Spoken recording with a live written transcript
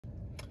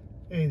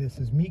Hey, this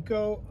is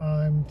Miko.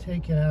 I'm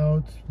taking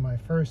out my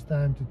first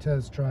time to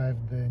test drive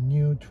the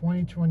new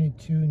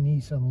 2022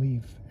 Nissan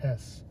Leaf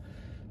S.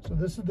 So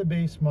this is the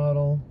base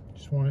model.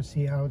 Just want to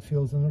see how it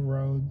feels on the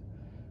road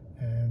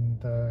and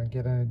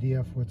get an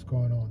idea of what's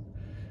going on.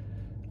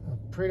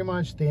 Pretty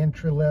much the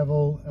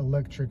entry-level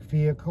electric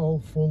vehicle,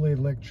 fully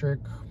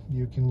electric.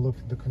 You can look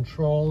at the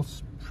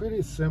controls.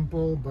 Pretty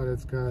simple, but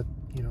it's got,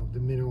 you know, the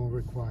minimum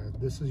required.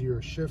 This is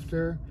your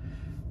shifter.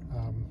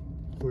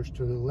 Push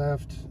to the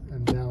left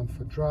and down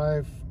for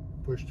drive,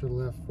 push to the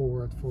left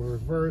forward for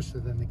reverse,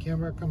 and then the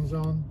camera comes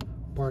on,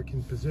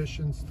 parking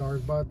position,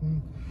 start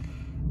button,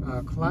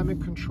 climate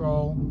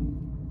control,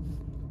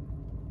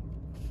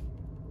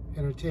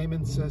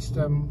 entertainment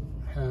system,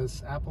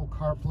 has Apple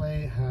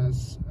CarPlay,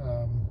 has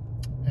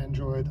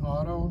Android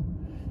Auto,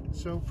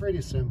 so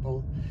pretty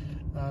simple.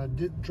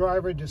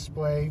 Driver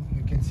display,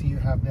 you can see you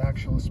have the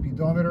actual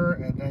speedometer,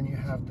 and then you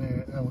have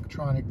the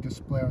electronic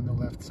display on the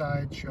left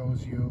side,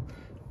 shows you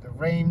the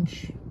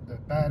range, the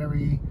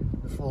battery,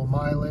 the full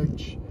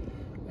mileage,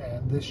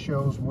 and this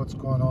shows what's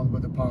going on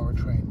with the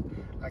powertrain.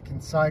 I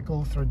can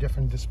cycle through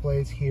different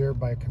displays here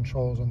by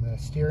controls on the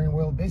steering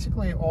wheel.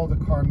 Basically all the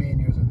car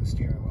menus on the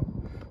steering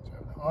wheel. So I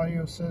have the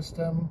audio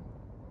system,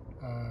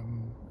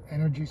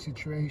 energy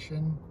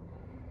situation,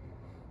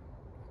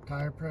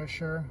 tire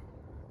pressure,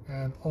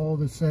 and all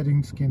the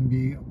settings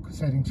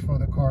for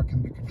the car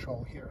can be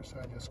controlled here. So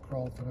I just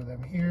scroll through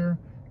them here.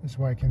 This is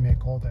where I can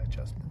make all the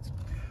adjustments.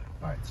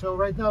 All right, so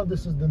right now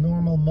this is the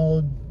normal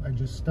mode. I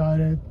just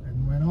started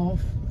and went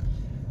off.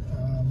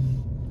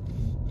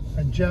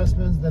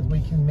 Adjustments that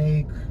we can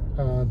make,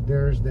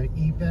 there's the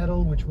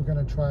E-pedal, which we're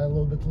gonna try a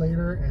little bit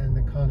later, and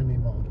economy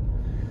mode.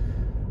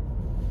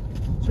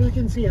 So you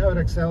can see how it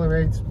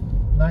accelerates,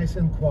 nice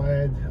and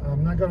quiet.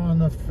 I'm not going on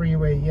the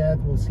freeway yet.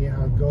 We'll see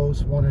how it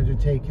goes. Wanted to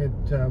take it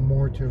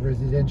more to a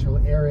residential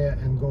area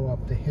and go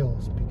up the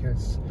hills,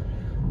 because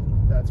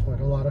that's what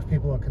a lot of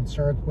people are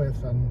concerned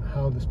with, on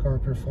how this car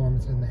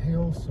performs in the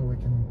hills, so we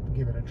can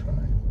give it a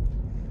try.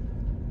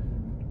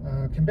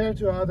 Compared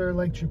to other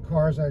electric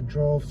cars I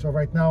drove, so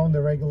right now in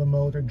the regular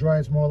mode, it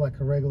drives more like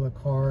a regular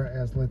car,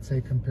 as let's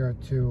say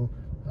compared to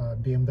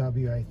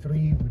BMW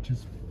i3, which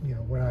is, you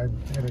know, what I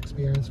had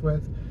experience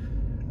with.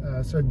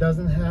 So it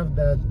doesn't have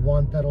that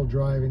one pedal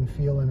driving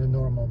feel in the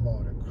normal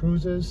mode. It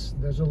cruises,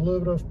 there's a little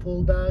bit of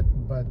pullback,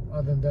 but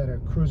other than that,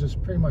 it cruises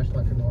pretty much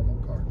like a normal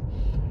car.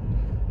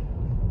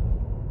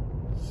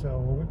 So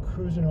we're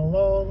cruising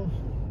along,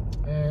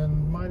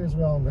 and might as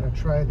well, I'm going to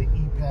try the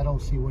E-pedal,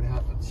 see what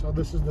happens. So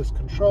this is this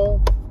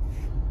control.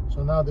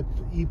 So now the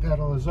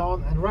E-pedal is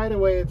on, and right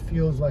away it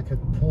feels like it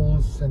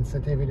pulls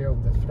sensitivity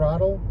of the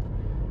throttle,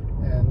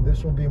 and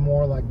this will be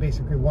more like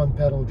basically one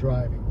pedal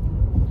driving.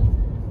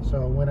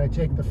 So when I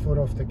take the foot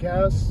off the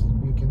gas,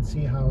 you can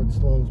see how it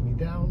slows me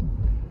down.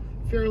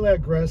 Fairly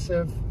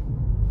aggressive,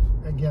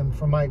 again,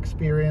 from my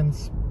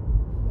experience,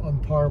 on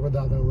par with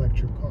other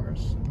electric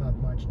cars, not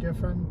much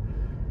different.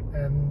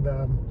 And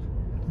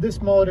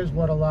this mode is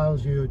what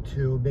allows you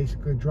to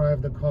basically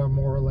drive the car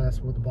more or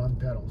less with one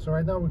pedal. So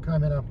right now we're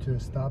coming up to a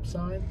stop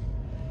sign,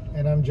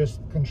 and I'm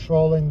just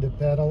controlling the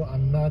pedal.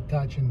 I'm not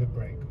touching the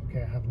brake.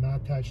 Okay, I have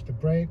not touched the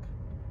brake.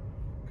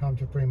 Come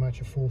to pretty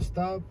much a full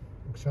stop,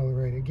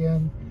 accelerate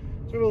again.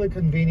 It's really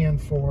convenient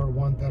for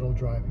one pedal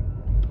driving.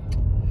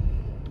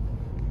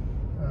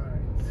 All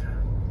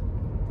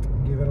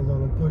right, give it a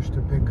little push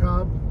to pick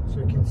up, so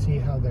you can see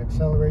how the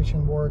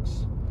acceleration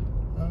works.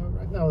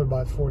 Right now we're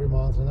about 40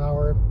 miles an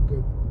hour,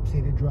 good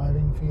city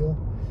driving feel.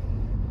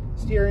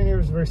 Steering here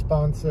is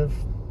responsive.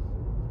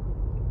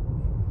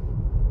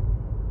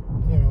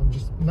 You know,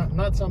 just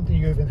not something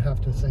you even have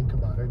to think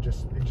about. It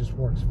just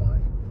works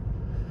fine.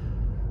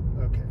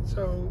 Okay,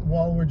 so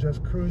while we're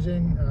just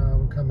cruising,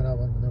 we're coming up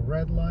on the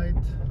red light.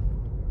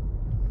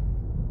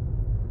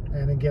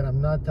 And again, I'm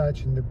not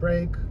touching the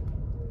brake.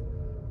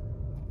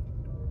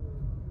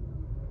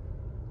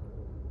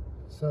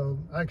 So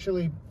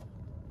actually,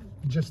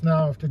 just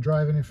now, after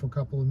driving it for a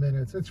couple of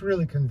minutes, it's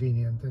really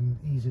convenient and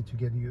easy to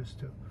get used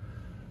to.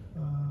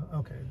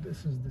 Okay,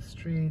 this is the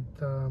street.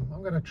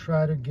 I'm going to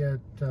try to get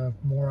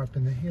more up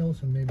in the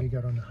hills and maybe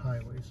get on the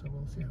highway, so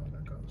we'll see how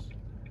that goes.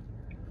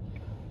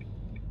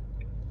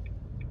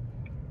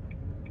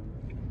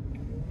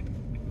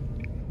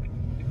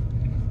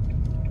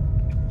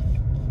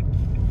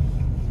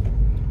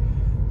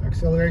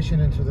 Acceleration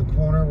into the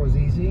corner was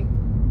easy.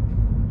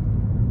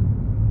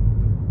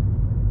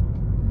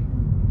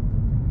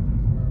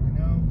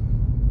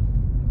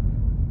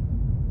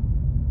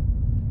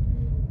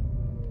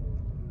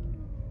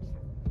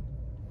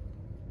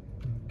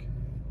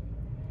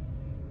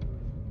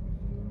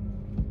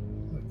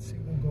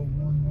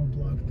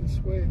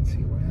 Way and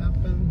see what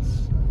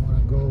happens. I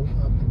want to go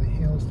up in the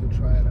hills to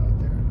try it out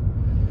there.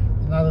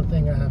 Another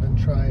thing I haven't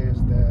tried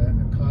is the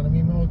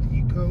economy mode,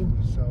 Eco,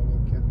 so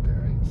we'll get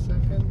there in a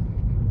second.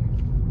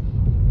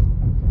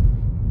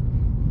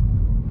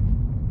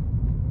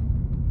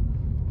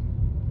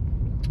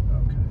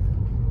 Okay,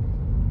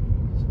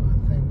 so I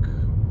think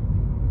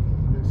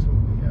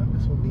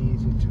this will be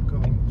easy to go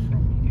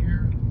from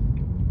here.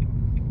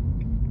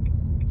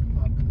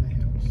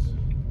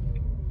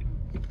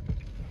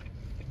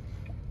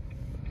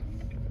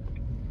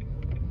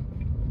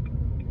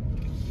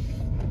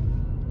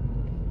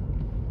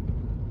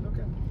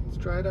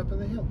 try it up in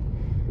the hill.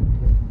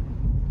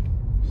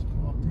 Just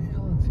go up the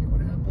hill and see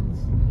what happens.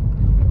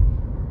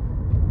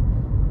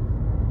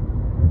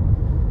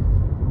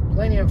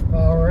 Plenty of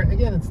power.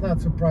 Again, it's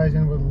not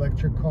surprising with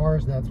electric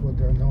cars. That's what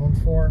they're known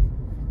for.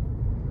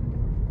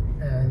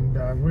 And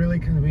really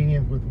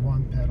convenient with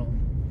one pedal.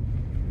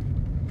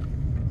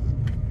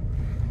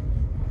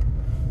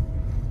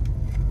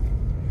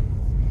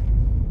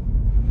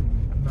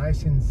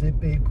 Nice and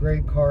zippy,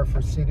 great car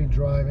for city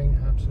driving.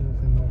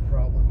 Absolutely no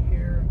problem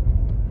here.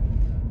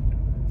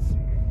 Let's see.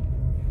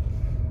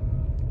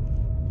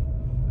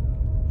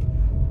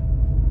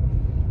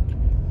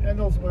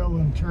 Handles well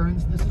in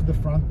turns. This is the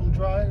front wheel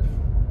drive.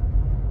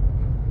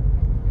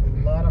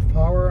 A lot of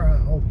power. I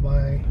hope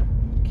my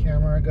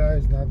camera guy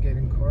is not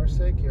getting car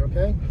sick. You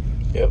okay?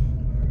 Yep.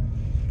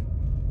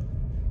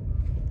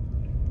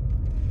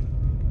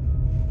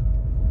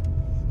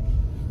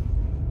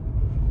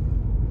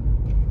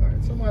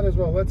 Alright, so might as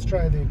well. Let's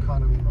try the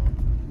economy mode.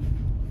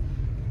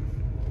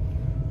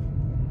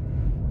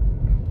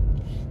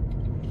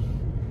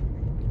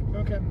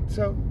 Okay,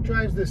 so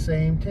drives the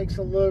same, takes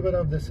a little bit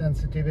of the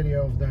sensitivity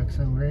of the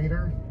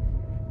accelerator.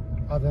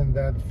 Other than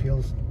that,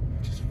 feels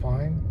just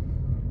fine.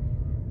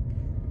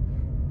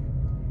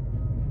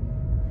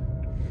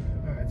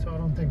 Alright, so I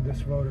don't think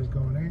this road is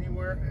going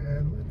anywhere.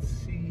 And let's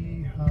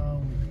see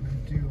how we're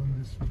going to do in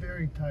this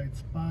very tight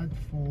spot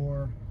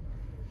for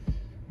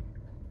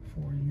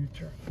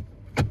U-turn.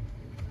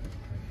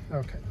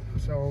 Okay,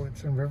 so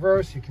it's in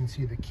reverse. You can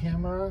see the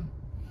camera.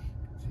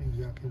 See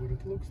exactly what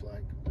it looks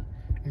like.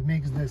 It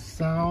makes this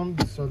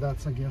sound, so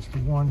that's, I guess, to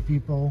warn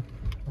people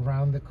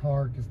around the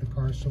car because the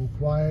car is so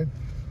quiet.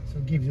 So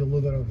it gives you a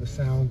little bit of the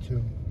sound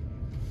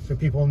so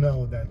people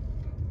know that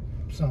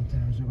something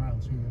is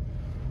around,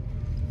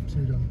 so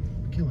you don't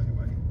kill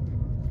anybody,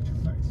 which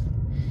is nice.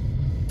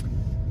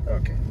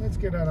 Okay, let's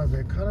get out of the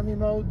economy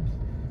mode.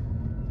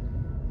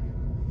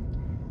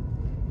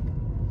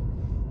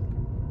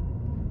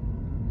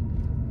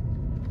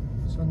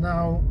 So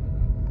now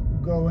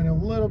going a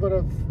little bit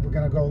of, we're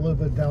going to go a little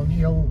bit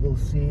downhill. We'll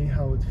see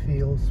how it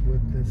feels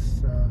with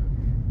this.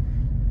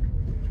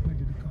 Which way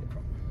did it come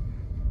from?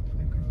 I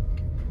think it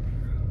came from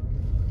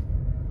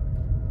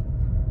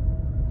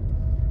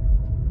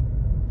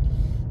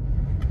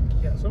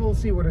here. Yeah, so we'll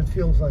see what it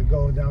feels like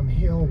going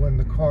downhill when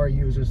the car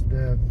uses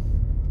the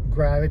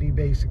gravity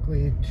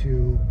basically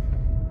to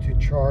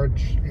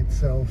charge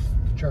itself,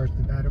 to charge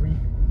the battery.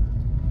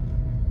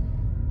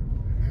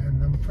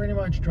 I'm pretty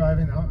much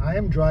driving. I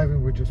am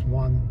driving with just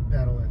one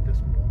pedal at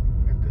this point.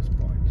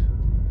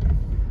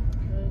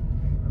 Okay,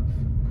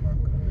 car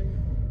coming.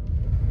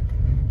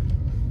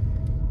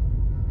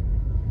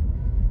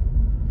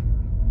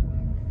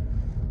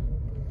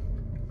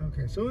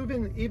 Okay, so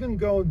even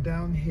going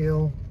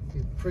downhill,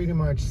 it pretty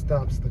much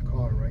stops the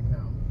car right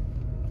now.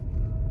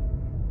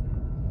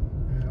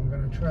 And I'm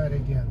gonna try it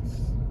again.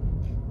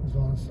 As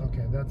long as,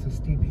 okay, that's a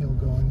steep hill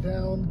going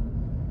down.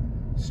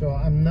 So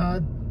I'm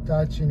not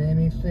touching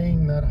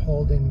anything, not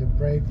holding the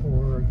brake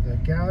or the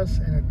gas,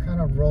 and it kind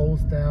of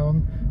rolls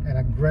down and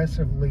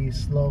aggressively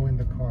slowing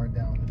the car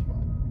down as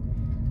well.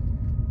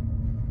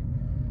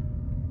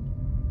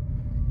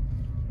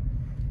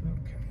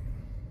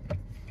 Okay.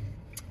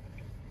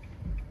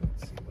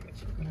 Let's see what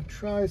else we're going to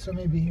try. So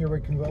maybe here we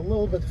can go a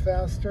little bit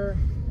faster,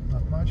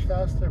 not much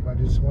faster, but I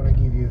just want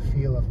to give you a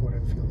feel of what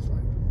it feels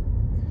like.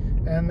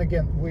 And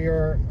again,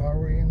 are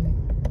we in?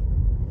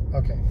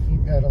 Okay,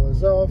 E-pedal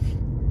is off.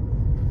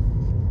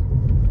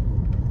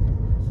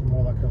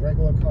 More like a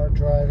regular car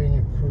driving,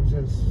 it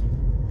cruises.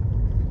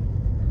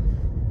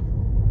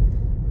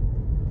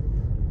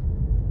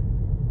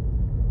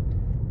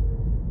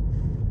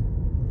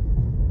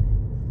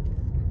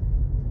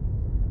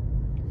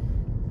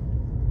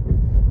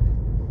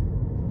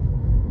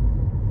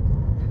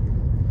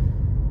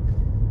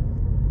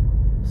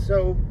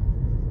 So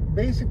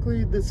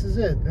basically this is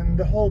it. And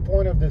the whole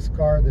point of this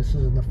car, this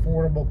is an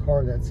affordable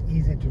car that's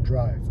easy to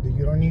drive.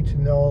 You don't need to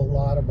know a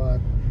lot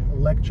about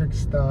electric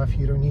stuff.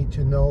 You don't need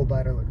to know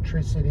about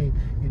electricity.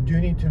 You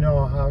do need to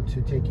know how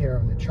to take care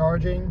of the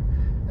charging,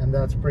 and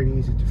that's pretty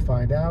easy to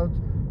find out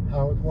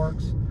how it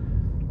works.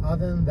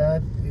 Other than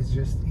that, it's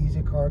just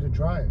easy car to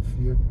drive.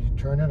 You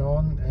turn it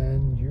on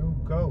and you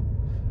go.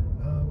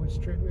 Which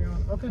street are we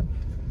on? Okay,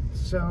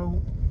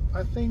 so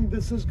I think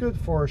this is good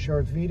for a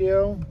short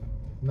video.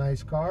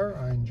 Nice car,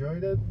 I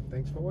enjoyed it.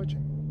 Thanks for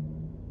watching.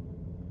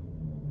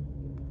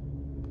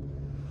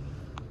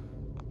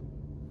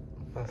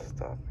 Not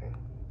stopping.